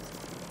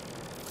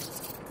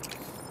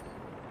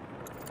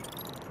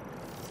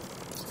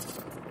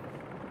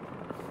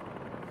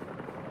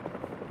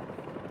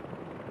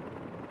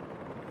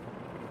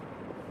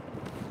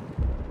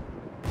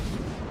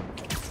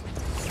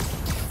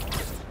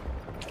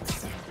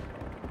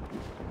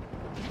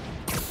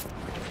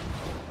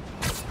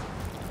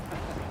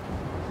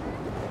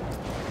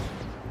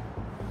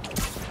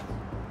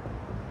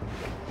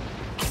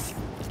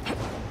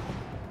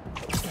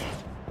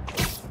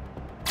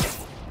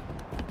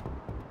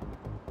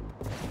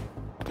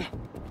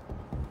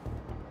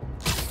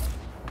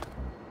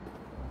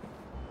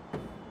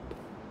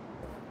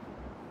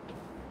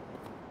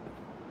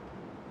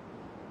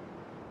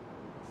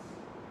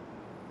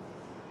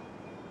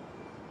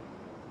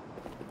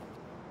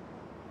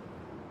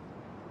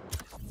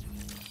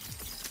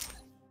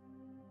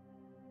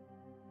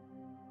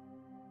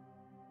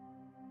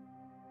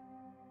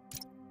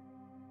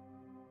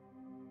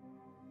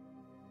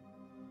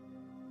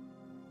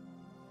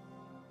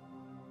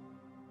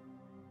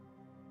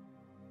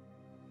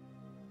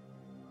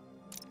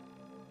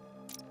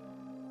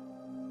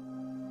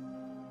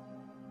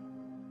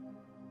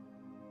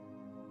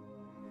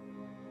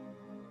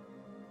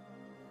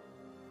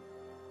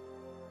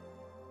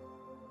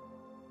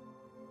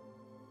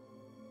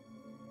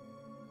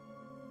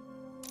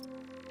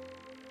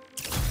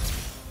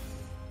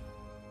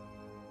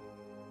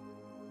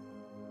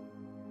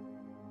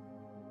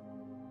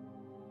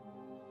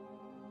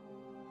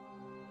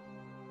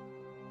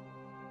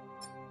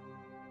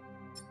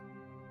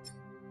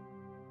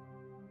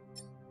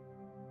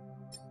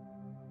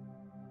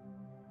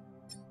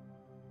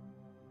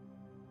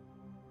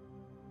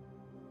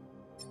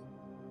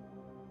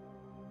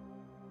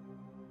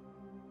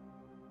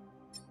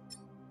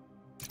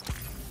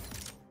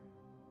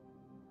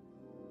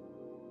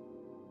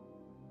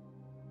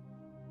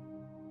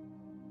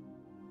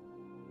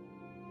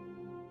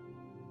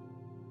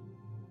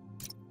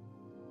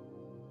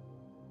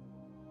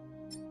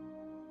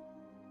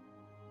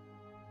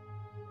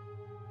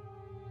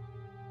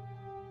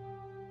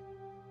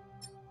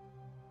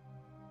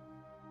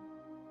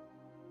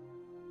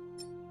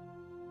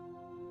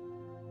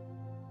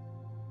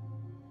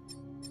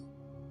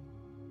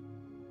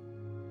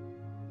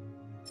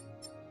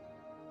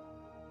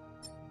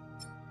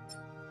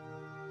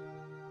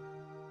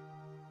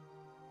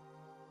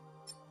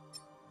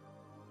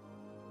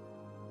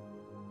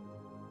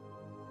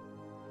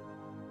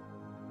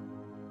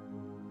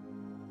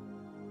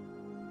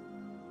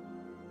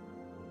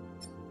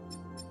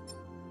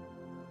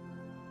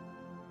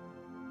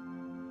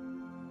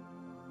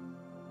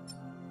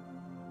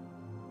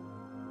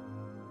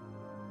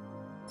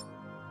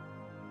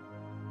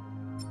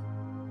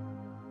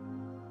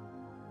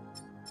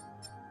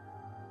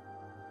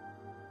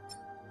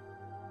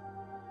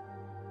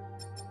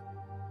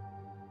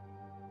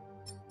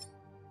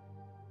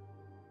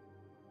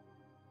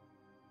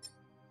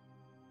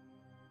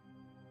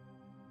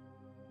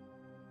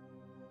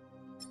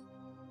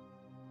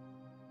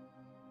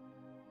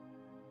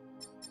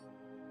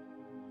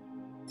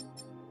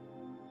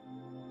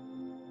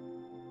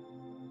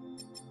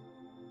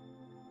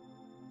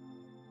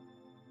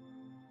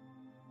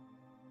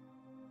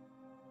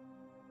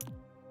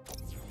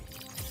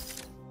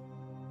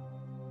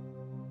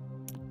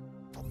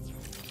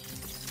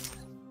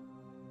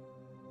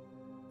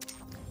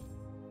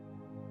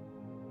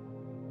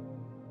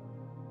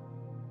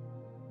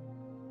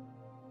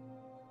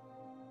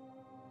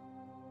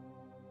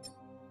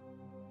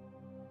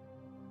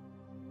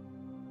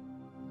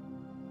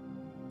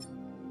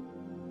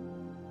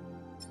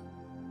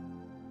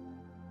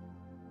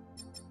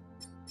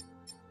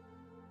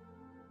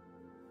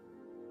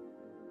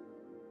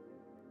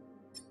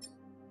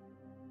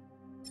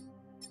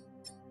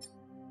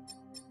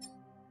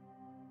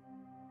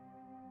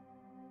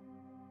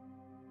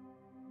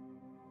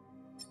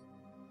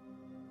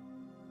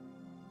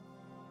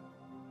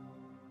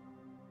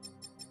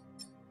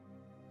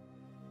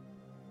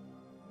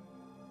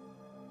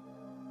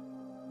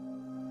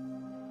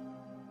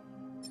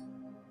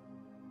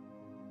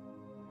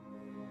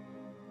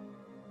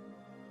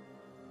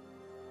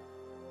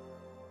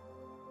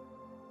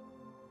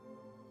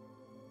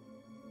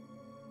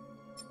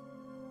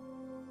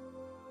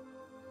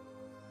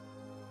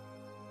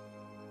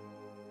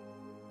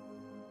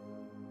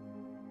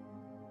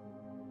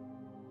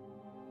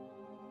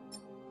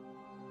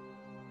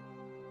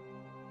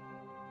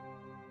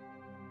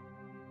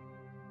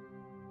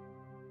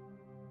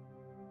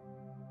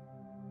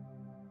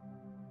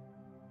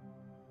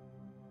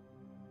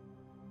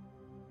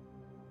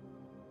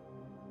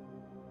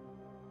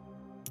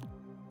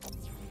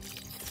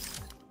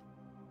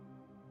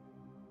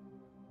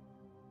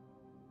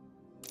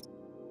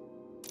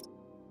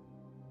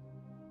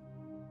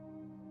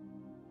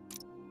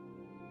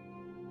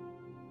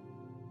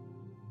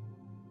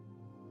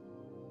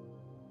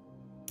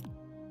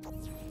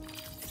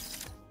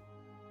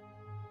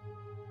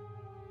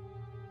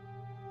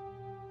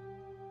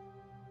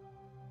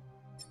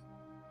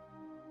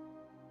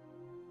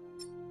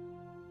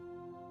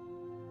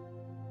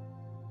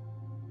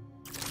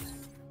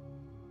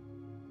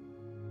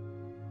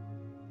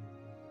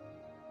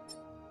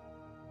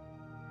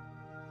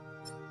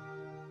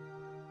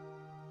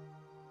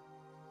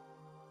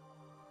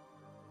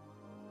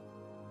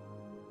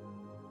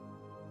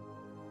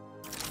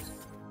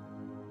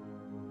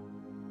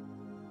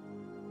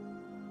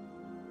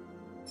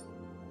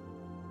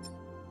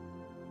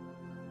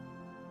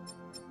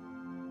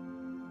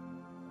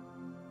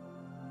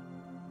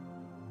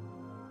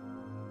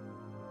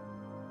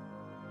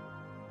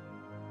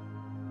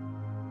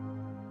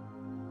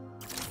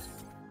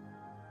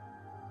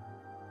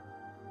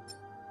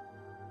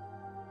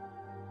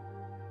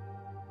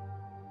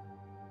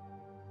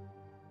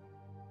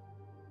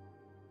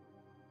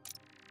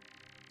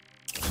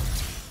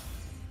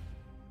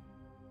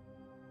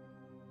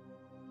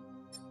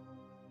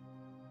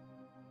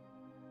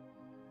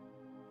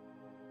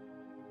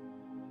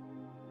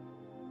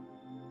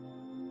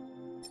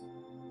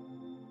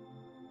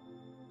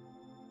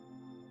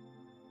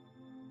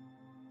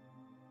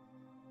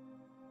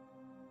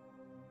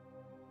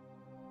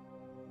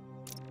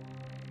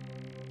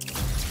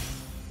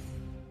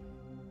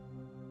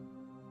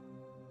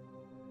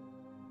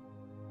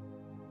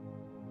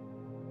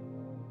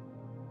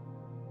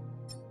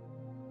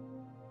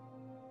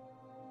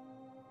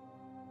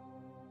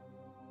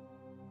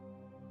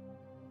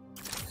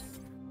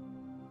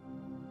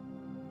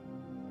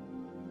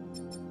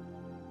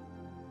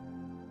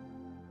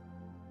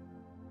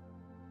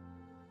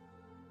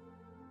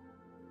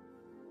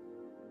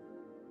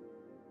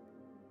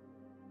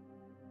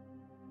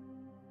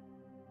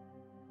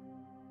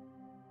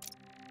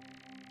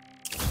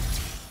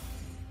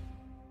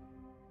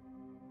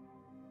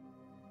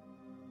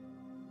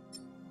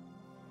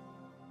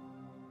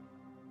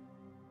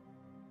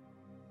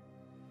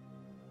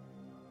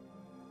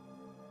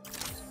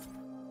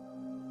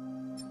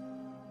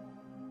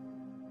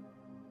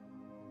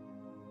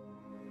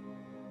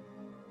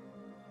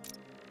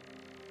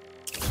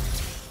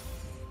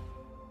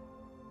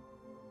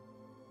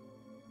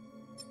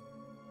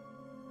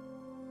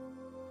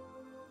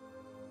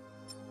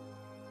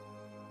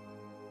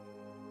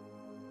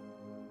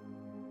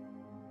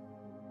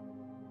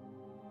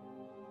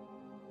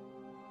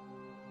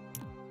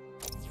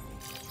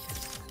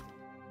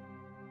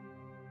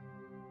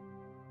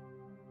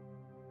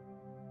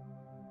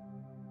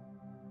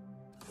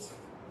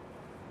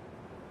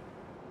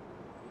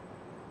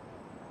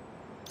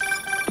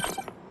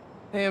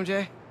 Hey,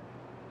 MJ.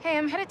 Hey,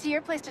 I'm headed to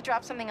your place to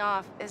drop something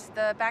off. Is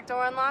the back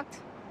door unlocked?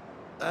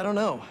 I don't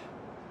know.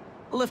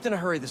 I left in a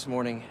hurry this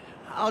morning.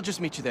 I'll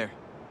just meet you there.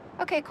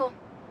 Okay, cool.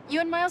 You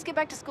and Miles get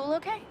back to school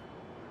okay?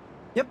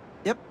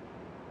 Yep.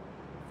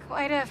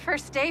 Quite a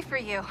first day for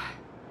you.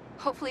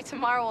 Hopefully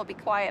tomorrow will be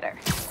quieter.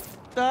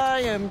 I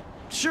am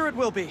sure it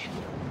will be.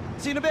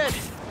 See you in a bit.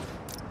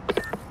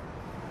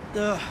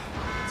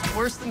 It's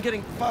worse than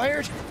getting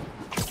fired.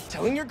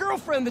 Telling your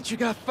girlfriend that you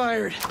got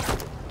fired.